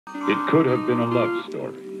It could have been a love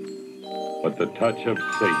story, but the touch of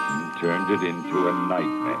Satan turned it into a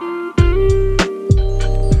nightmare.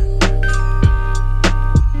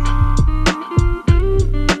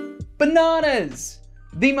 Bananas!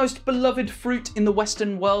 The most beloved fruit in the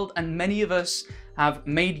Western world, and many of us have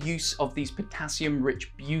made use of these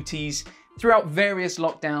potassium-rich beauties throughout various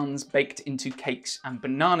lockdowns baked into cakes and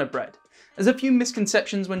banana bread. There's a few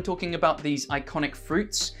misconceptions when talking about these iconic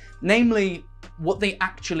fruits, namely what they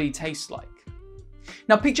actually taste like.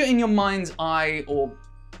 Now picture in your mind's eye or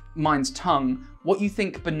mind's tongue what you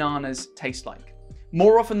think bananas taste like.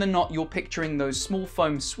 More often than not, you're picturing those small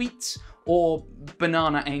foam sweets or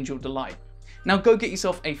banana angel delight. Now go get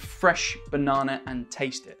yourself a fresh banana and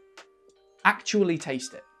taste it. Actually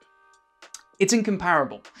taste it. It's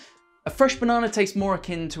incomparable. A fresh banana tastes more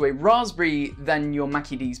akin to a raspberry than your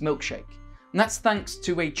Mackie D's milkshake. And that's thanks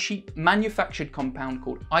to a cheap manufactured compound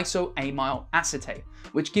called isoamyl acetate,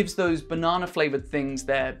 which gives those banana flavored things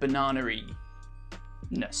their banana-y-ness.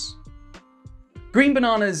 Green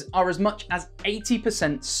bananas are as much as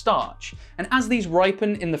 80% starch, and as these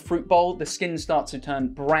ripen in the fruit bowl, the skin starts to turn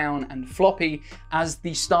brown and floppy as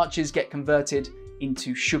the starches get converted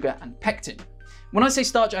into sugar and pectin. When I say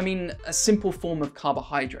starch, I mean a simple form of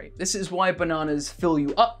carbohydrate. This is why bananas fill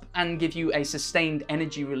you up and give you a sustained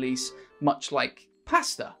energy release, much like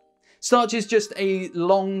pasta. Starch is just a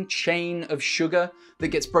long chain of sugar that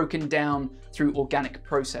gets broken down through organic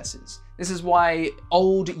processes. This is why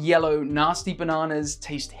old, yellow, nasty bananas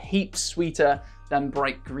taste heaps sweeter than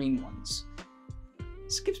bright green ones.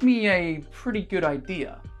 This gives me a pretty good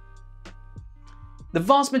idea. The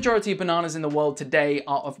vast majority of bananas in the world today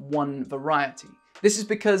are of one variety. This is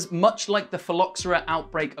because, much like the phylloxera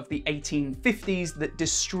outbreak of the 1850s that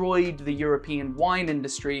destroyed the European wine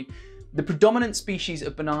industry, the predominant species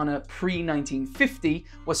of banana pre-1950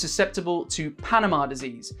 was susceptible to Panama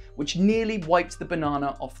disease, which nearly wiped the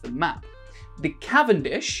banana off the map. The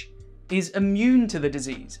Cavendish is immune to the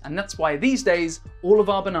disease, and that's why these days all of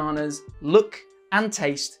our bananas look and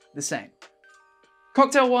taste the same.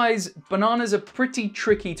 Cocktail-wise, bananas are pretty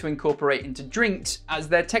tricky to incorporate into drinks as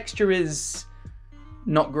their texture is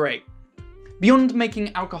not great. Beyond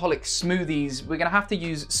making alcoholic smoothies, we're gonna have to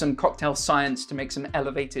use some cocktail science to make some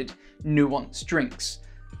elevated, nuanced drinks.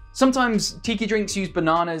 Sometimes tiki drinks use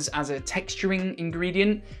bananas as a texturing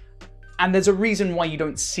ingredient, and there's a reason why you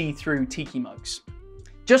don't see through tiki mugs.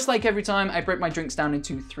 Just like every time, I break my drinks down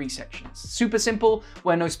into 3 sections. Super simple,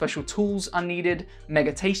 where no special tools are needed,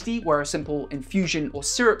 mega tasty, where a simple infusion or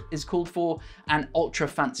syrup is called for, and ultra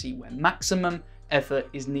fancy, where maximum effort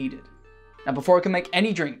is needed. Now before I can make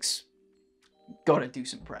any drinks, gotta do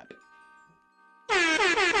some prep.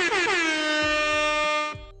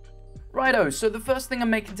 Righto, so the first thing I'm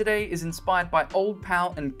making today is inspired by old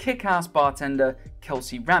pal and kick-ass bartender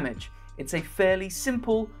Kelsey. It's a fairly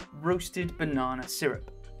simple roasted banana syrup.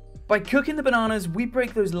 By cooking the bananas, we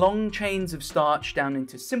break those long chains of starch down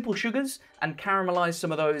into simple sugars and caramelize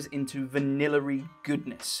some of those into vanilla-y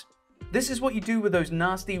goodness. This is what you do with those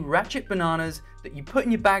nasty Ratched bananas that you put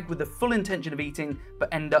in your bag with the full intention of eating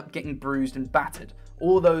but end up getting bruised and battered.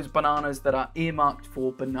 All those bananas that are earmarked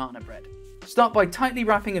for banana bread. Start by tightly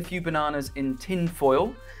wrapping a few bananas in tin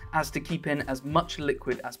foil as to keep in as much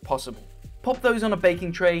liquid as possible. Pop those on a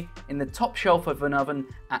baking tray in the top shelf of an oven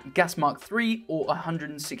at gas mark 3 or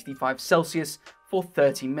 165 Celsius for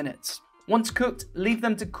 30 minutes. Once cooked, leave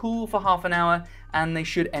them to cool for half an hour and they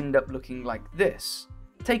should end up looking like this.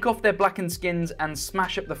 Take off their blackened skins and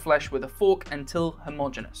smash up the flesh with a fork until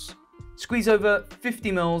homogeneous. Squeeze over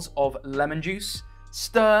 50 ml of lemon juice,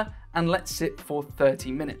 stir and let sit for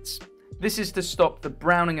 30 minutes. This is to stop the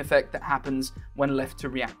browning effect that happens when left to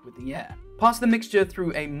react with the air. Pass the mixture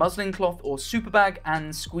through a muslin cloth or super bag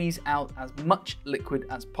and squeeze out as much liquid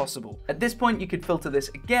as possible. At this point you could filter this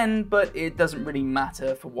again, but it doesn't really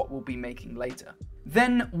matter for what we'll be making later.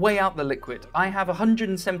 Then weigh out the liquid. I have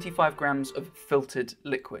 175 grams of filtered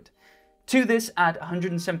liquid. To this add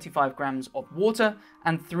 175 grams of water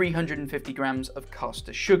and 350 grams of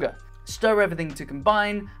caster sugar. Stir everything to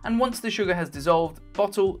combine, and once the sugar has dissolved,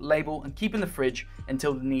 bottle, label, and keep in the fridge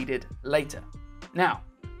until needed later. Now,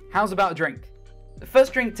 how's about a drink? The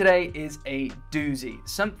first drink today is a doozy,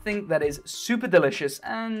 something that is super delicious,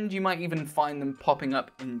 and you might even find them popping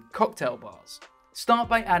up in cocktail bars. Start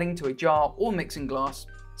by adding to a jar or mixing glass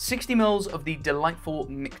 60 ml of the delightful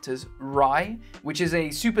Michter's Rye, which is a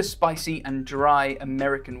super spicy and dry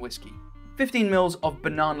American whiskey. 15 ml of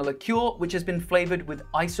banana liqueur, which has been flavored with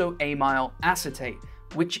isoamyl acetate,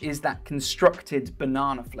 which is that constructed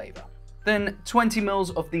banana flavor. Then 20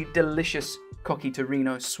 ml of the delicious Cocky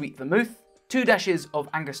Torino Sweet Vermouth, 2 dashes of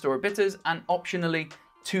Angostura bitters, and optionally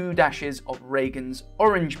 2 dashes of Regan's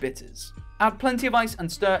orange bitters. Add plenty of ice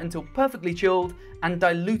and stir until perfectly chilled and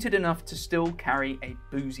diluted enough to still carry a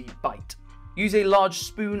boozy bite. Use a large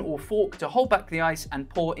spoon or fork to hold back the ice and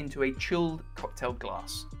pour into a chilled cocktail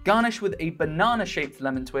glass. Garnish with a banana-shaped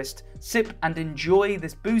lemon twist, sip and enjoy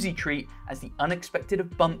this boozy treat as the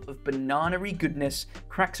unexpected bump of banana-y goodness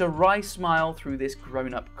cracks a wry smile through this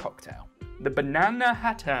grown-up cocktail. The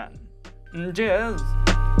Bananahattan. Cheers!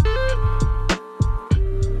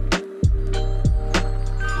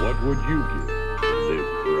 What would you give to live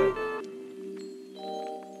forever?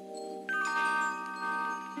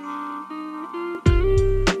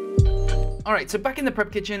 Alright, so back in the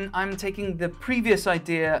prep kitchen, I'm taking the previous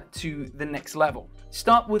idea to the next level.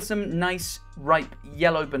 Start with some nice, ripe,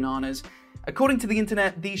 yellow bananas. According to the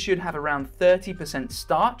internet, these should have around 30%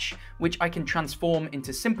 starch, which I can transform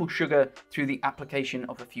into simple sugar through the application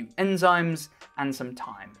of a few enzymes and some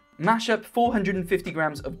time. Mash up 450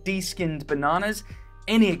 grams of de-skinned bananas,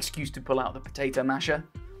 any excuse to pull out the potato masher.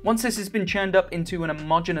 Once this has been churned up into an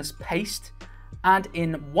homogeneous paste, add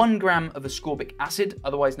in 1 gram of ascorbic acid,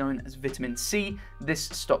 otherwise known as vitamin C. This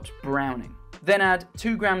stops browning. Then add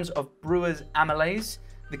 2 grams of brewer's amylase,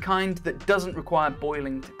 the kind that doesn't require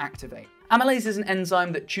boiling to activate. Amylase is an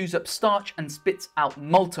enzyme that chews up starch and spits out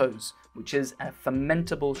maltose, which is a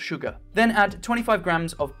fermentable sugar. Then add 25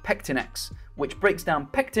 grams of Pectinex, which breaks down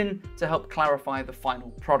pectin to help clarify the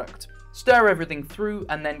final product. Stir everything through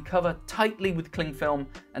and then cover tightly with cling film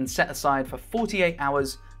and set aside for 48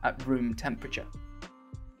 hours at room temperature.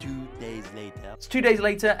 2 days later. It's 2 days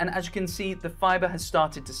later, and as you can see, the fiber has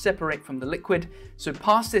started to separate from the liquid, so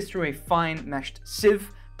pass this through a fine meshed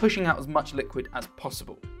sieve, pushing out as much liquid as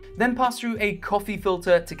possible. Then pass through a coffee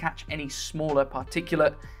filter to catch any smaller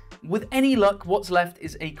particulate. With any luck, what's left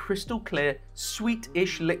is a crystal clear,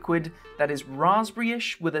 sweet-ish liquid that is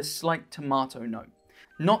raspberry-ish with a slight tomato note.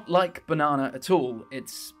 Not like banana at all,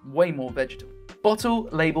 it's way more vegetable. Bottle,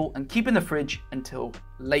 label, and keep in the fridge until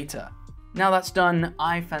later. Now that's done,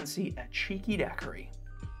 I fancy a cheeky daiquiri.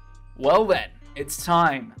 Well then, it's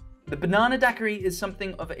time. The banana daiquiri is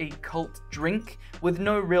something of a cult drink with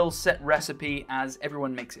no real set recipe as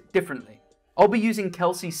everyone makes it differently. I'll be using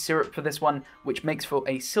Kelsey's syrup for this one, which makes for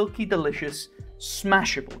a silky delicious,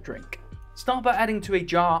 smashable drink. Start by adding to a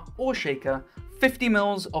jar or shaker 50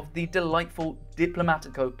 ml of the delightful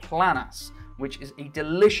Diplomatico Planas, which is a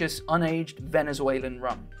delicious unaged Venezuelan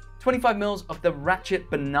rum. 25 ml of the Ratched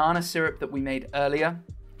banana syrup that we made earlier,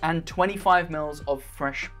 and 25 ml of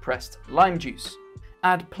fresh pressed lime juice.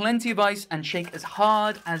 Add plenty of ice and shake as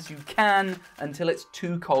hard as you can until it's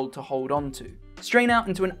too cold to hold on to. Strain out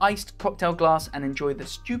into an iced cocktail glass and enjoy the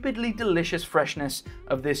stupidly delicious freshness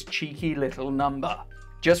of this cheeky little number.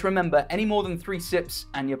 Just remember, any more than 3 sips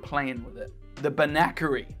and you're playing with it. The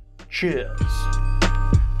Banaquiri. Cheers.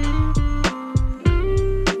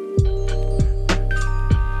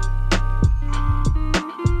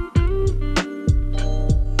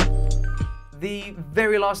 The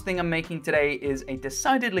very last thing I'm making today is a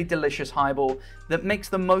decidedly delicious highball that makes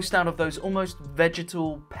the most out of those almost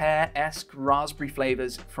vegetal, pear-esque raspberry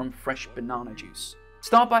flavors from fresh banana juice.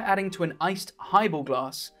 Start by adding to an iced highball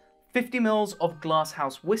glass 50 ml of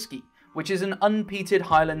Glasshouse whiskey, which is an unpeated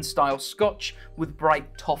Highland-style scotch with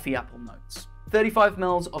bright toffee apple notes. 35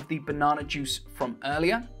 ml of the banana juice from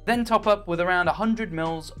earlier, then top up with around 100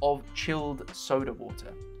 ml of chilled soda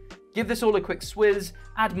water. Give this all a quick swizz,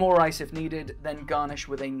 add more ice if needed, then garnish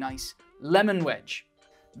with a nice lemon wedge.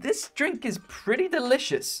 This drink is pretty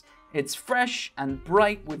delicious. It's fresh and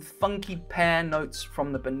bright with funky pear notes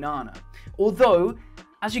from the banana. Although,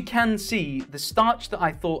 as you can see, the starch that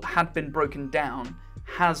I thought had been broken down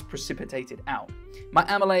has precipitated out. My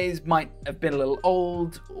amylase might have been a little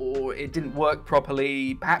old, or it didn't work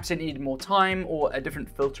properly, perhaps it needed more time, or a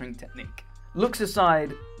different filtering technique. Looks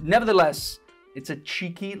aside, nevertheless, it's a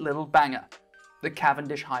cheeky little banger. The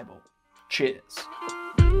Cavendish Highball. Cheers.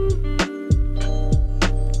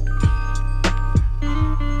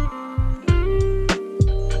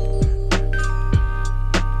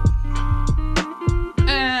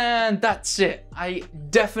 And that's it. I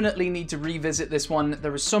definitely need to revisit this one.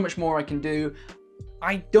 There is so much more I can do.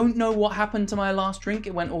 I don't know what happened to my last drink.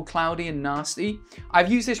 It went all cloudy and nasty. I've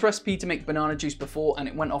used this recipe to make banana juice before and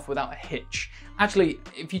it went off without a hitch. Actually,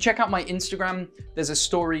 if you check out my Instagram, there's a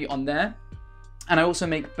story on there. And I also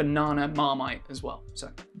make banana marmite as well, so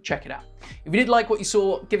check it out. If you did like what you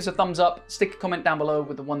saw, give us a thumbs up, stick a comment down below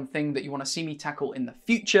with the one thing that you want to see me tackle in the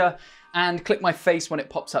future, and click my face when it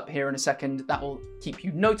pops up here in a second. That will keep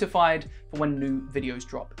you notified for when new videos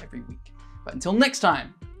drop every week. But until next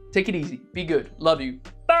time, take it easy, be good, love you,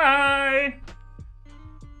 bye!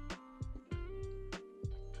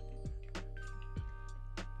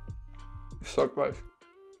 So gross.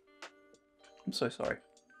 I'm so sorry.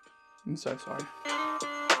 I'm so sorry.